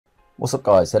What's up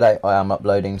guys, today I am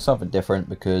uploading something different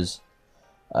because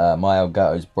my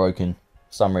Elgato is broken for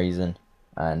some reason,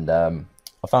 and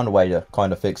I found a way to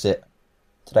kind of fix it.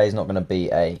 Today's not going to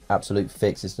be a absolute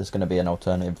fix, it's just going to be an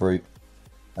alternative route,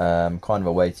 kind of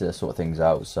a way to sort things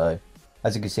out. So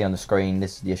as you can see on the screen,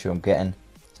 this is the issue I'm getting.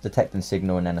 It's detecting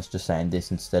signal and then it's just saying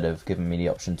this instead of giving me the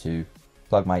option to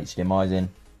plug my HDMI's in.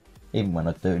 Even when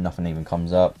I do, nothing even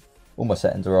comes up. All my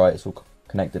settings are right, it's all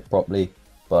connected properly,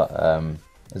 but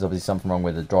there's obviously something wrong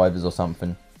with the drivers or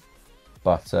something.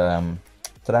 But today I'm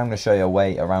going to show you a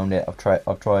way around it. I've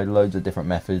tried loads of different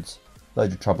methods,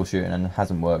 loads of troubleshooting, and it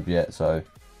hasn't worked yet. So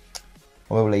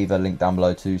I will leave a link down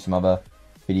below to some other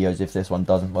videos if this one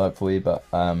doesn't work for you. But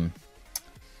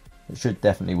it should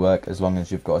definitely work as long as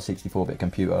you've got a 64-bit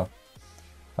computer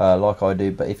like I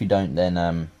do. But if you don't, then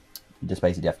you just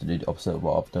basically have to do the opposite of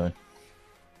what I'm doing.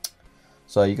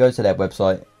 So you go to their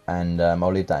website, and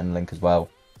I'll leave that in the link as well.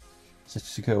 It's a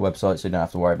secure website, so you don't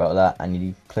have to worry about that. And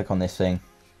you click on this thing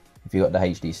if you got the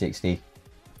HD60,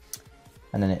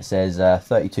 and then it says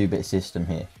 32-bit system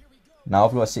here. Now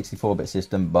I've got a 64-bit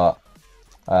system, but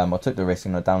I took the risk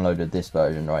and I downloaded this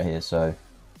version right here. So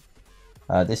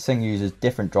this thing uses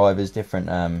different drivers,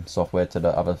 different software to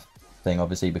the other thing,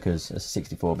 obviously, because it's a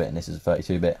 64-bit and this is a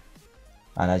 32-bit.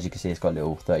 And as you can see, it's got a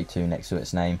little 32 next to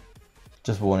its name.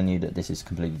 Just warning you that this is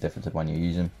completely different to the one you're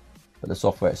using, but the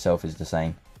software itself is the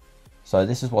same. So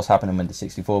this is what's happening with the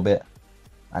 64-bit,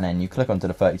 and then you click onto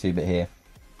the 32-bit here,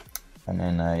 and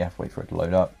then you have to wait for it to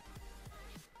load up.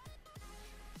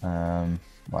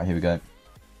 Right, here we go.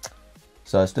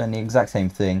 So it's doing the exact same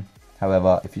thing.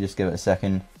 However, if you just give it a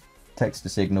second, text the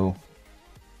signal,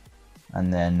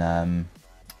 and then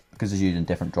because it's using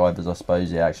different drivers, I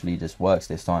suppose it actually just works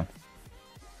this time.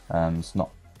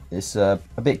 It's a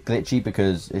bit glitchy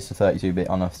because it's a 32-bit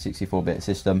on a 64-bit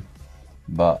system,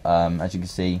 but as you can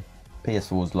see,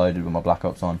 PS4 is loaded with my Black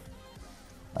Ops on.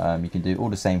 You can do all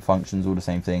the same functions, all the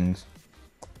same things.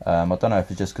 I don't know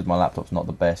if it's just because my laptop's not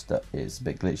the best that it's a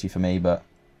bit glitchy for me, but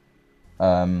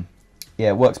yeah,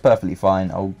 it works perfectly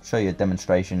fine. I'll show you a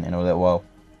demonstration in a little while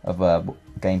of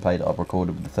gameplay that I've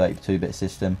recorded with the 32-bit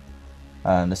system.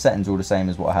 The settings are all the same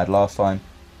as what I had last time.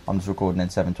 I'm just recording in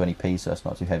 720p, so it's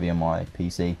not too heavy on my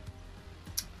PC.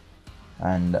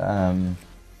 And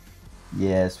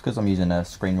yeah, it's because I'm using a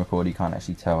screen recorder, you can't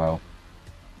actually tell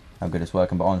how good it's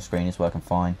working, but on screen it's working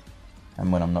fine,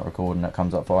 and when I'm not recording it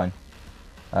comes up fine.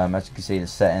 As you can see, the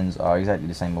settings are exactly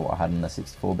the same as what I had in the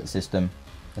 64-bit system.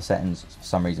 The settings, for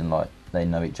some reason, like, they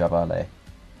know each other, they're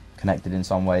connected in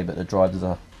some way, but the drivers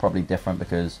are probably different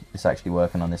because it's actually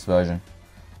working on this version.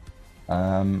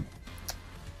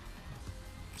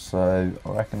 So I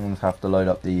reckon I'm going to have to load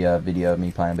up the video of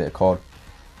me playing a bit of COD.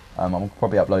 I'll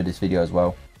probably upload this video as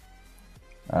well.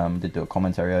 Did do a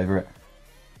commentary over it,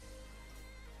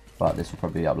 but this will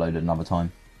probably be uploaded another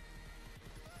time.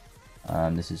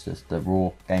 This is just the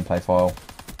raw gameplay file,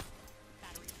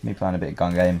 me playing a bit of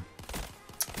gun game,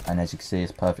 and as you can see,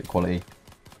 it's perfect quality.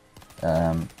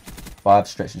 But I've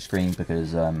stretched the screen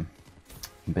because I've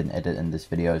been editing this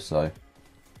video, so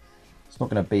it's not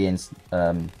going to be in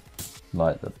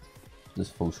like this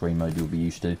full screen mode you'll be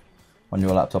used to. On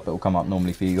your laptop it will come up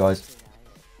normally for you guys,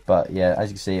 but yeah, as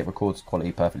you can see, it records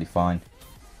quality perfectly fine.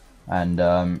 And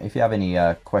if you have any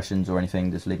questions or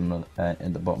anything, just leave them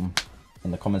in the bottom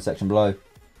in the comment section below.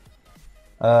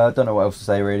 Don't know what else to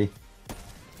say really.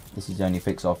 This is the only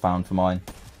fix I've found for mine.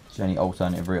 It's the only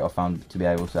alternative route I've found to be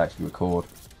able to actually record.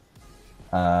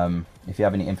 If you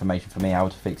have any information for me how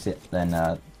to fix it, then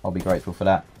I'll be grateful for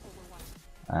that.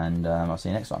 And I'll see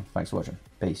you next time. Thanks for watching.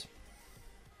 Peace.